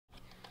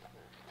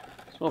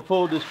I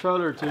pulled this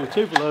trailer to a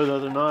Tupelo the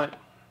other night.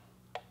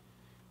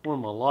 One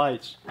of my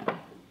lights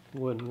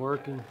wasn't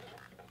working.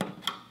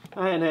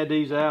 I hadn't had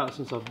these out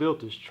since I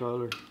built this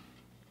trailer.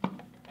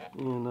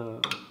 And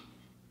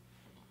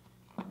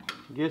I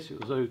guess it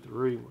was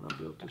 '03 when I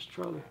built this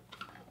trailer.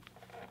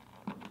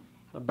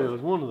 I bet it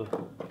was one of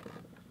the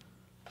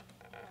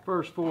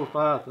first 4 or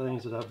 5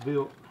 things that I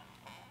built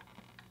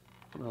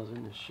when I was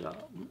in this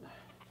shop.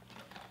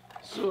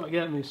 So I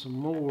got me some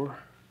more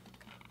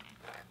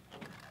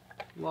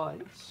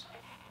lights,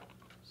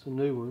 some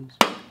new ones.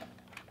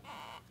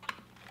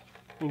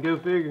 And go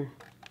figure,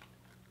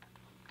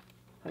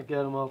 I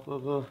got them off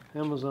of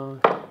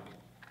Amazon.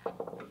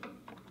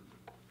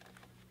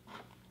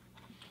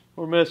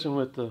 We're messing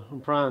with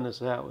I'm trying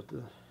this out with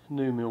the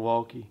new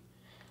Milwaukee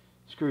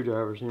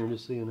screwdrivers here and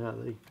just seeing how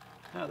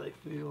they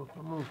feel.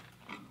 I'm gonna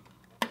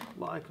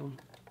like them.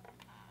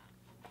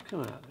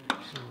 Come out there,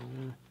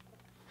 son.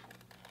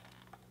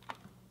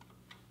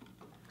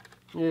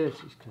 Yeah,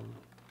 she's coming.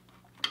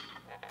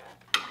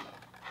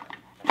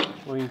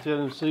 Well, you can tell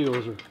them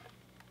seals are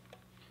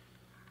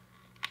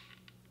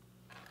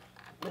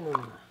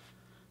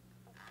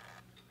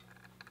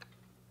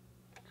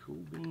cool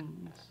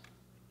beans.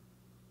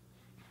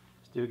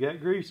 Still got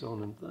grease on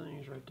them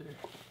things right there.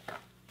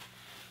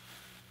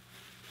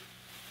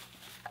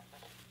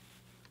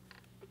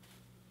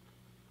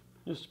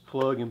 Just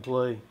plug and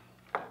play.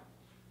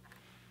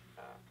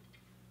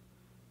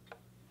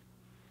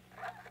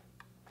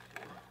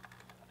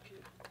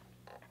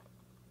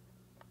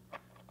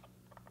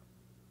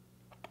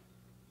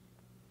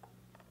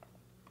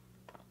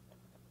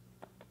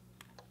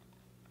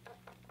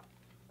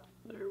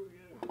 There we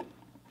go.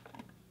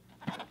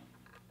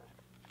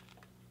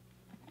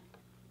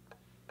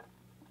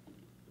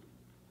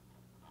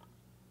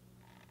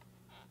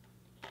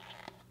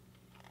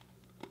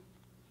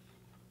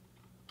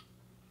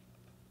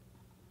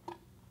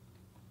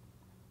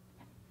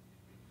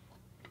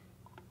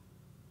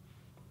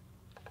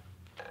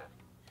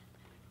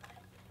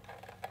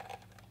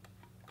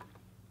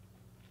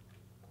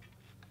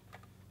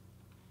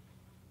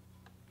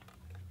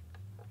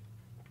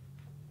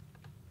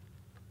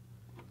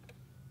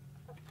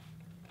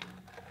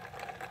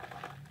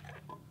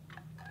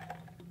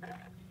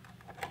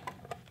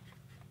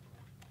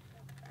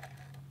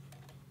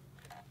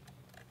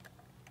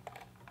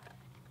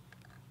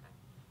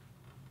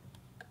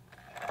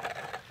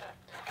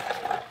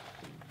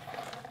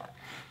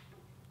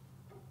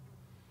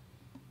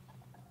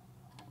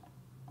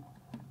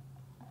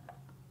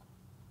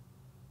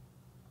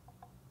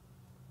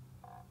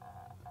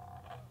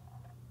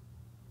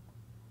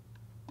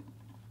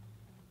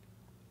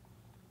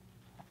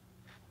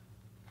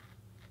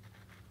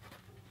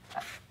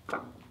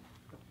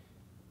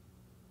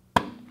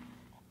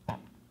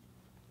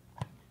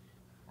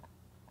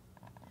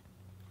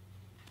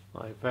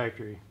 Light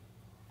factory.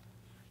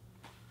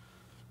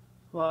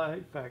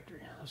 Light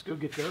factory. Let's go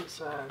get the other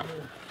side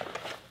there.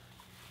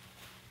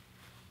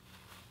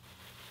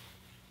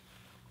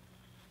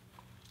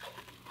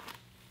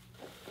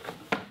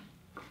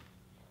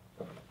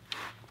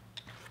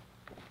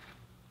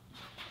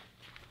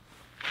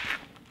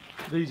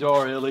 These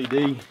are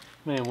LED.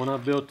 Man, when I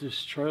built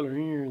this trailer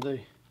here,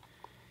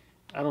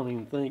 I don't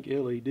even think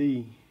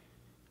LED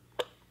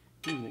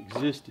even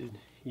existed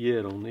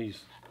yet on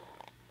these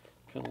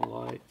kind of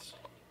lights.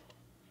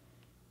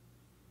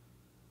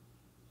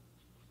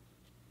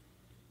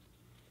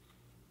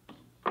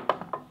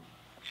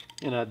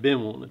 And I'd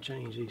been wanting to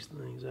change these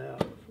things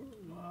out for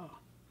a while.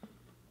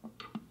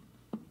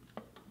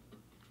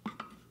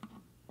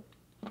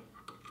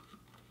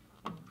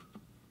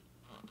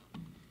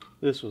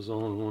 This was the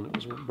only one that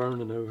was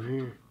burning over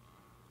here.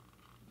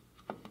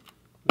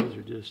 These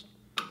are just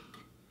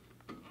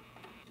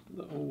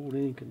the old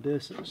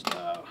incandescent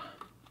style.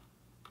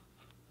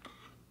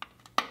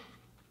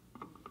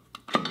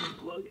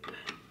 Plug it.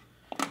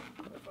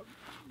 If I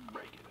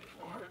break it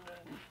anymore than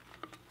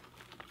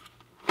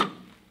that.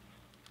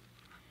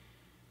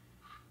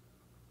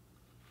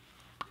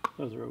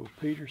 Those are old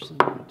Peterson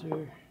right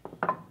there.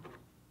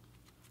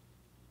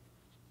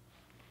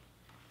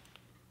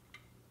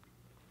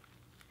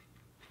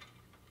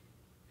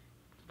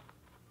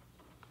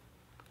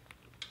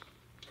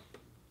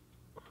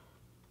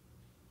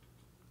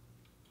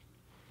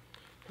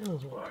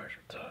 Those wires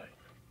are tight.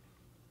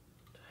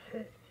 What the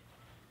heck?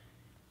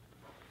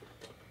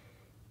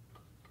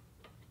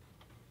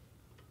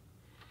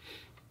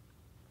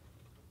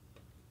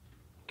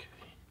 Okay.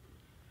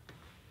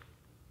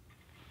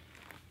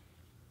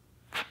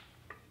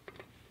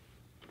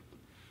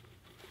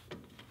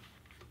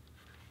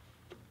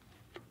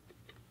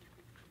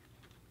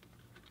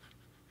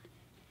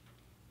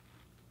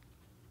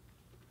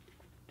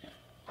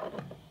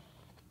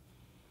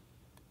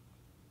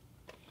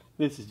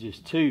 This is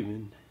just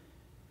tubing.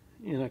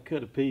 And I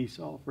cut a piece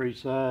off for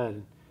each side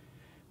and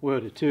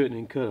welded it to it and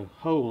then cut a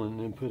hole in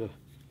it and put a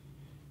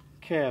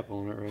cap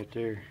on it right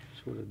there.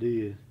 That's what I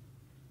did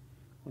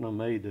when I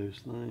made those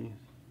things.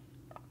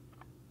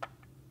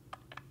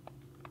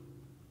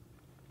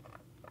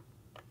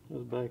 That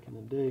was back in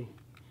the day.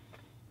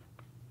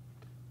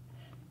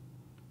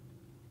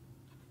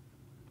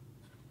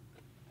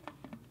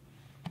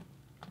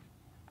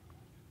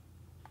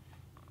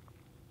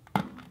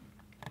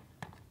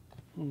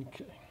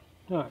 Okay,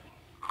 all right.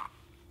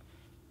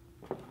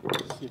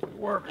 Let's see if it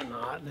works or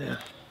not now.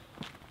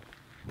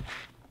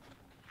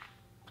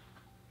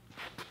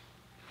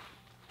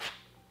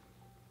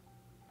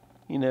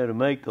 You know, to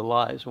make the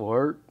lights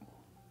work,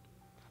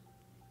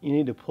 you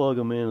need to plug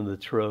them into the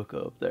truck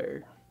up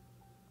there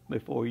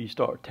before you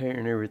start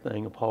tearing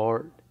everything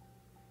apart,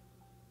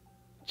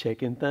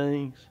 checking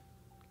things.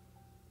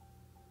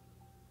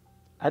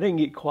 I didn't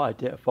get quite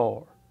that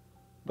far,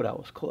 but I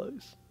was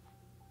close.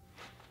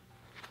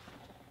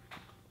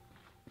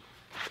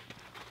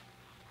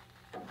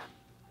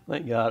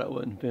 Thank God I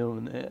wasn't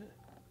filming that.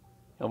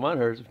 I might have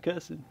heard some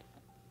cussing.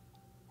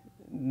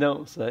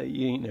 Don't say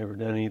you ain't never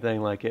done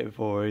anything like that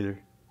before either.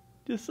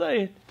 Just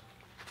saying.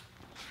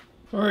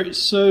 Alright,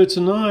 so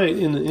tonight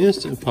in the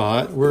Instant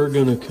Pot, we're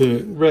going to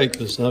cook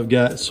breakfast. I've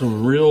got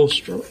some real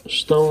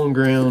stone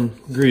ground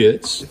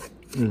grits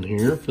in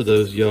here. For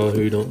those of y'all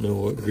who don't know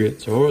what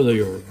grits are, they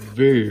are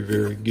very,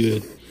 very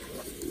good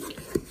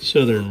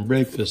southern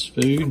breakfast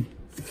food.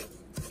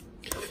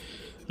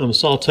 I'm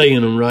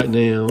sauteing them right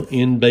now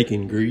in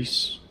bacon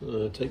grease.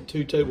 Take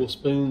 2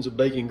 tablespoons of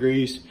bacon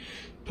grease,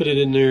 put it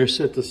in there,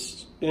 set the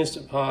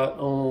Instant Pot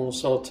on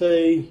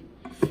saute,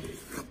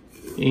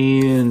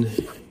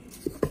 and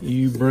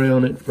you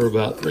brown it for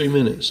about 3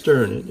 minutes,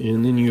 stirring it,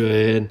 and then you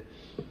add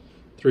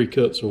 3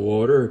 cups of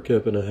water, 1.5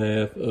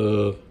 cups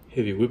of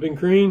heavy whipping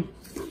cream,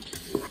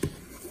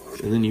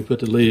 and then you put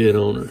the lid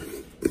on her,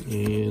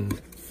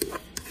 and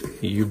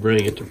you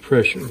bring it to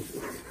pressure,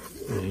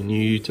 and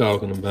you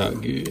talking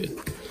about good.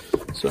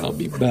 So I'll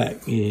be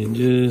back in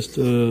just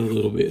a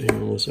little bit here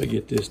once I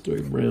get this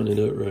to brown it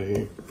up right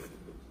here.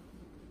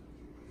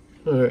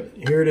 Alright,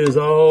 here it is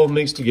all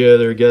mixed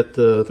together. Got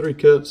the 3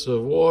 cups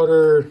of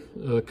water,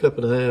 1.5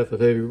 cups of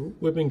heavy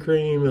whipping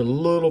cream, a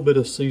little bit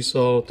of sea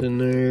salt in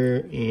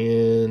there,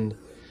 and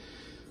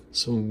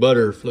some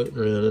butter floating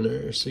around in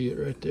there. See it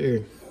right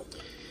there.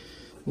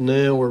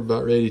 Now we're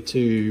about ready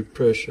to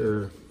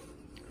pressure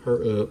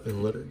her up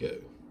and let her go.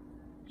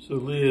 So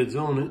lid's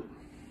on it.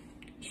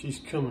 She's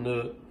coming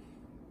up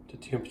to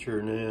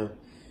temperature now.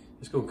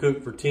 It's going to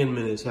cook for 10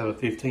 minutes, have a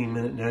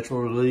 15-minute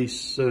natural release.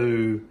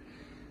 So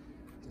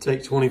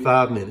take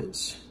 25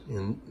 minutes,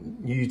 and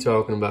you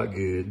talking about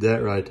good.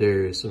 That right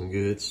there is some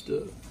good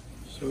stuff.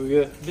 So we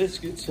got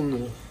biscuits in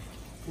the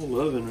little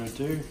oven right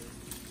there.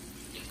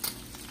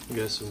 We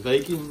got some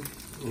bacon,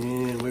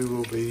 and we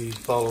will be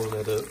following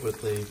that up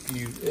with a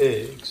few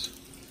eggs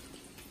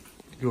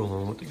to go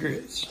along with the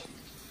grits.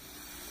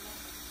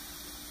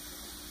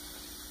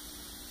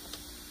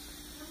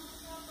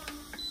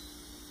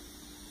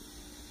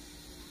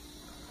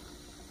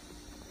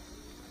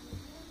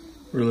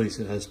 Release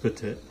it. I just put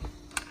that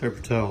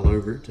paper towel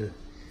over it to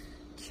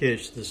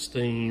catch the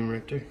steam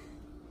right there.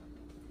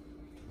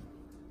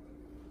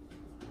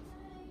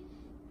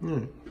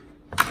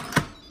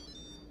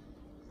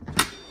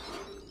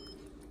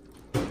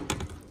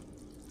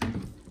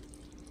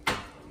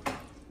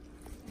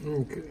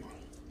 Okay.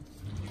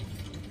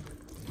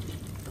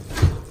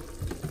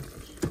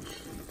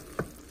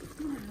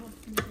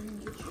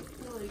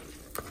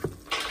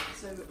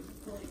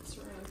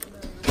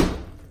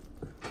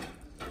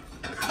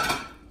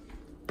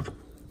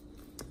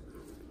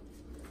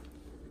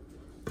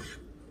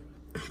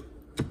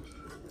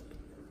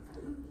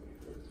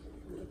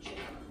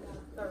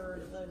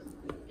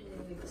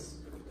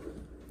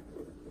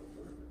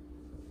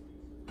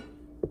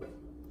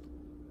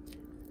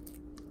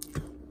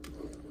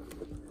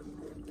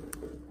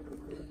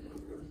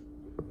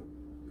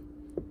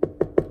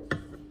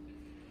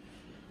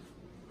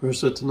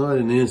 So tonight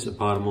in the Instant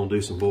Pot, I'm gonna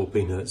do some boiled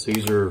peanuts.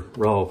 These are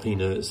raw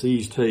peanuts.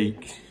 These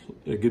take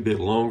a good bit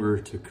longer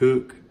to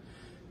cook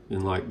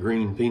than like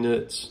green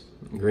peanuts.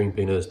 Green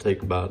peanuts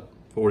take about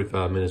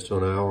 45 minutes to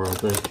an hour, I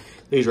think.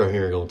 These right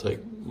here are gonna take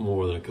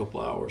more than a couple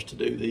hours to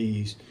do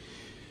these.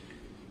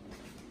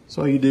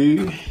 So all you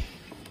do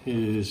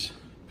is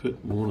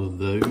put one of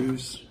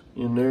those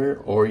in there,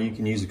 or you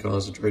can use a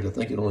concentrate. I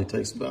think it only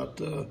takes about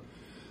a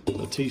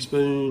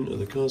teaspoon of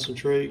the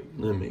concentrate.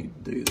 Let me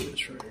do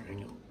this right here,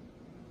 hang on.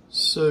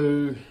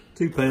 So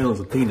 2 pounds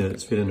of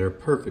peanuts fit in there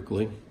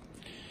perfectly.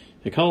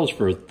 It calls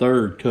for a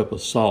 1/3 cup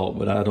of salt,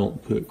 but I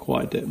don't put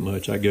quite that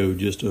much. I go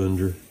just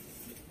under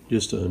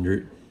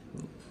it.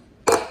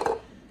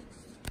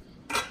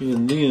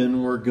 And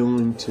then we're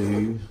going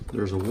to,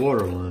 there's a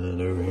water line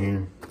over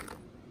here.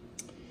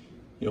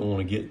 You don't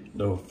want to get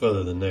no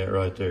further than that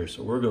right there.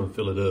 So we're going to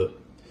fill it up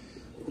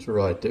to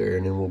right there,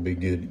 and then we'll be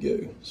good to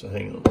go. So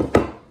hang on.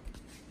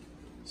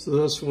 So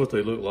that's what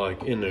they look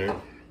like in there.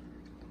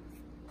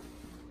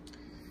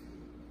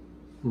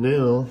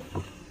 Now,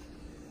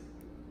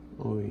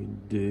 what we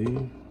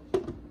do,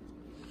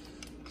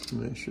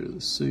 make sure the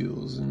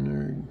seal's in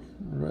there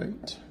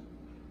right.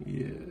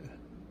 Yeah.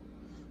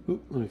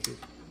 Oop, let me feel.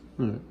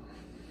 All right.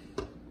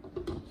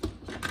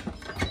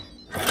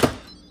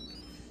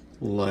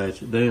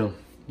 latch it down.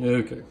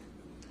 Okay.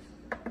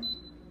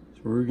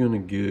 So we're gonna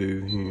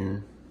go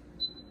here.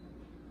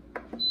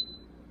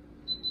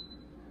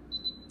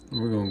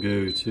 We're gonna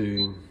go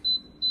to,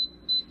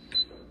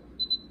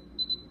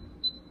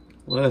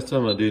 last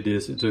time I did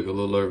this, it took a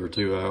little over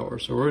 2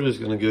 hours. So we're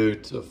just gonna go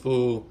to a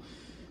full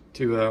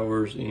 2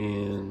 hours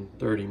and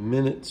 30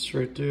 minutes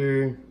right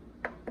there.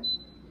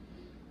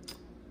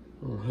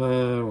 On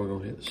high, we're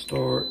gonna hit the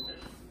start.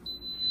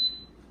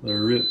 Let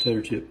her rip,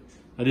 tater chip.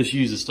 I just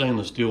used the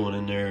stainless steel one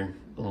in there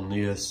on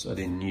this. I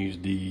didn't use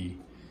the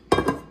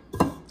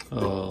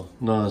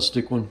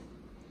non-stick one.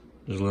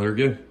 Just let her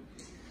go.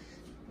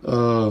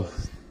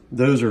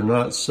 Those are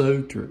not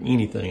soaked or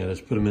anything. I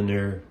just put them in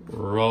there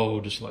raw,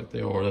 just like they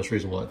are. That's the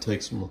reason why it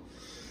takes them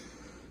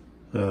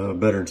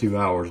better than 2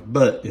 hours.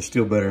 But it's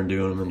still better than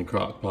doing them in the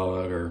crock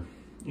pot or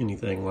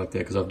anything like that.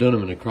 Because I've done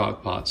them in the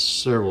crock pot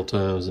several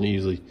times and it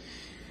usually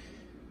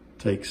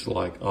takes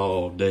like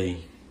all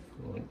day,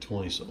 like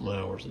 20-something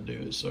hours to do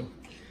it. So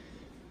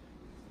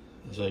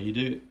that's how you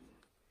do it.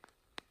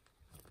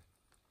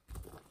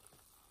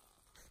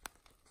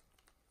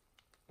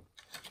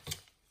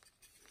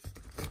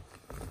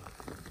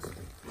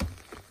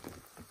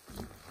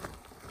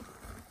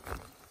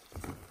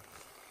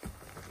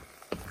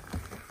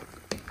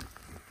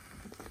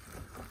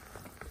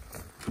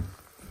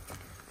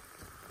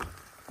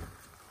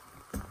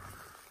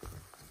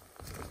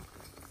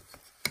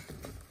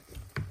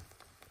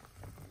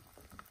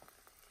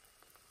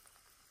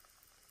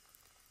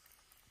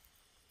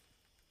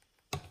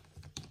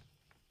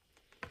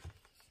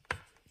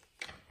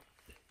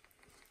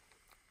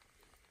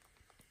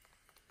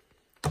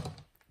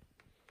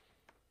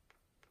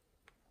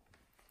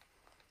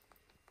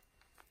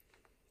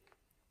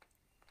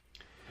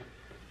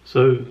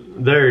 So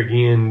there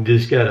again,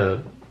 just got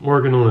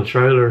working on a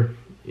trailer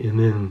and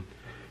then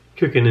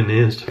cooking in the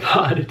Instant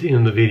Pot at the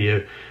end of the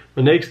video.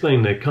 My next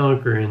thing to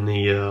conquer in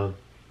the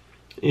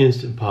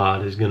Instant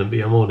Pot is gonna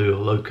be, I'm gonna do a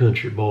low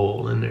country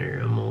boil in there.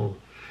 I'm gonna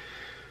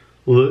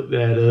look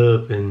that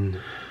up, and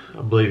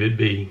I believe it'd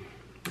be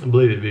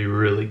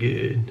really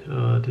good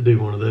to do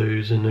one of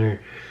those in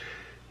there.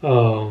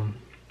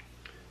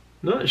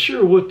 Not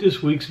sure what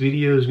this week's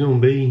video is gonna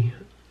be.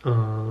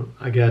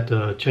 I got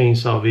a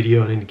chainsaw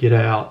video I need to get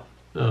out,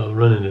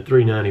 running a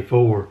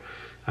 394.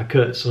 I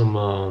cut some,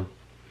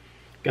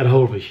 got a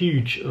hold of a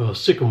huge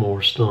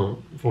sycamore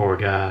stump for a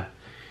guy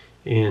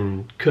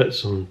and cut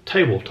some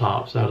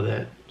tabletops out of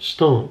that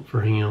stump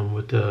for him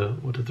with the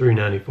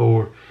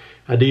 394.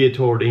 I did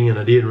toward the end,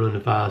 I did run the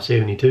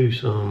 572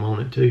 some on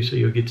it too, so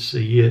you'll get to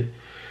see it.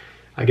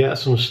 I got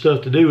some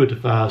stuff to do with the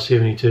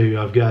 572.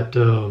 I've got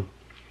one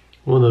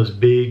of those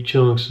big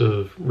chunks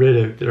of red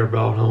oak that I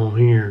brought home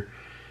here.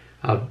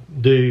 I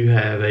do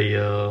have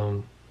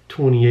a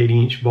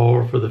 28-inch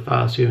bar for the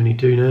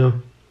 572 now,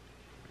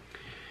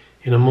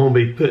 and I'm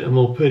gonna put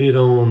it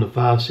on the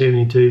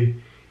 572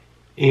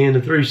 and the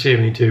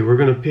 372. We're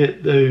gonna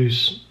pit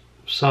those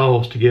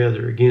saws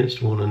together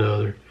against one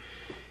another,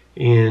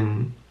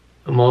 and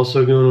I'm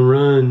also gonna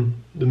run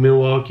the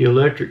Milwaukee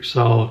electric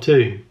saw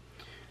too.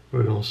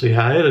 We're gonna see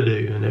how it'll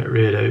do in that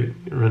red oak,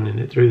 running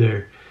it through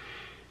there.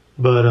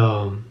 But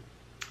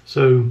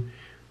so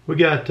we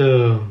got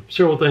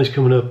several things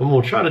coming up. I'm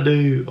gonna try to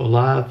do a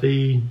live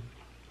feed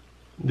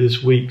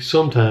this week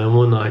sometime,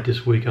 one night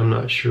this week. I'm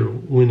not sure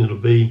when it'll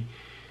be.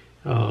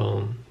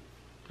 I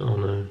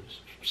don't know,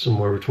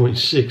 somewhere between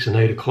 6 and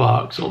 8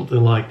 o'clock,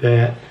 something like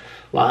that.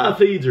 Live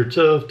feeds are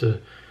tough to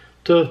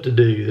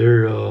do.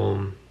 They're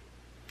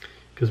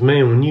because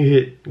man, when you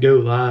hit go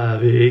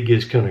live, it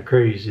gets kind of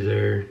crazy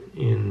there.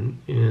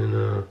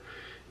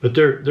 But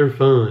they're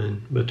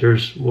fun. But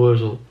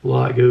was a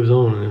lot goes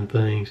on in them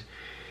things.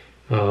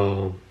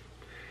 So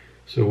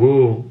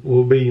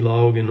we'll be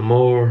logging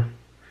tomorrow.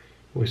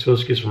 We're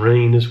supposed to get some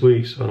rain this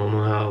week, so I don't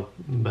know how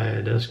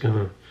bad that's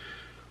gonna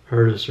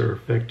hurt us or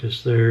affect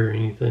us there or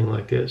anything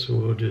like that.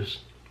 So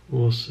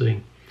we'll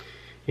see.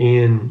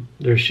 And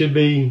there should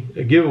be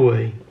a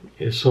giveaway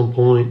at some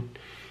point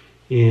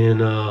in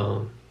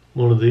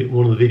one of the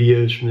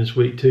videos from this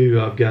week too.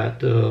 I've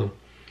got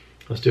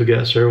I still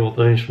got several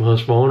things from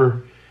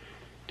Husqvarna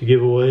to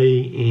give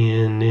away,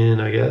 and then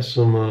I got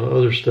some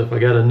other stuff. I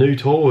got a new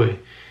toy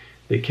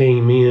that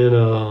came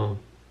in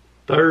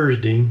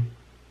Thursday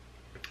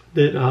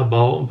that I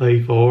bought and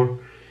paid for,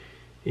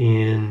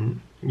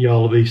 and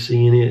y'all will be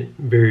seeing it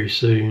very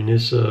soon.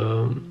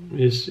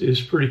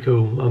 It's pretty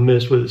cool. I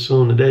messed with it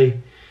some today.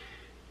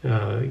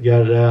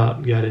 Got it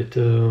out, got it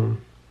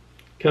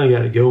kind of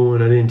got it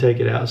going. I didn't take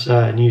it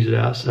outside and use it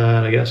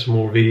outside. I got some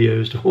more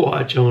videos to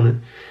watch on it,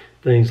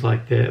 things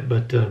like that.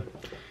 But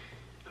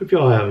hope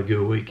y'all have a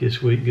good week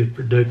this week, good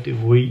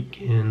productive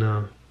week,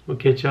 and we'll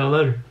catch y'all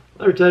later.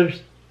 Later,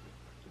 taters.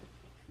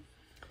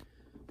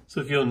 So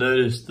if you'll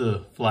notice,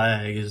 the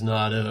flag is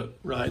not up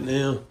right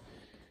now.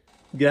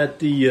 Got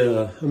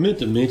the, I meant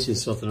to mention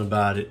something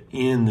about it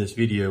in this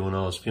video when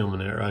I was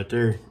filming that right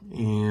there,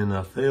 and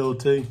I failed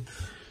to.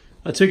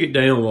 I took it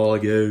down a while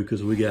ago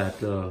because we got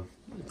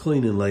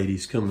cleaning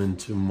ladies coming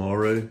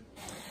tomorrow,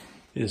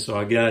 And so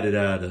I got it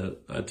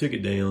I took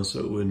it down so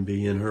it wouldn't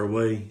be in her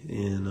way,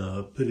 and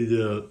put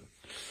it up.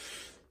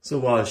 So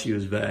while she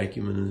was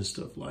vacuuming and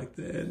stuff like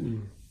that,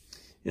 and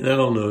I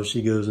don't know if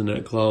she goes in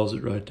that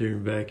closet right there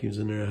and vacuums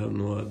in there. I have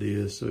no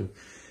idea. So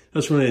I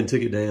just went ahead and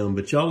took it down.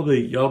 But y'all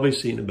be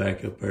seeing it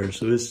back up there.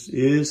 So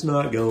it's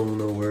not going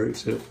nowhere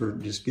except for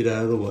just get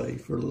out of the way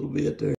for a little bit there.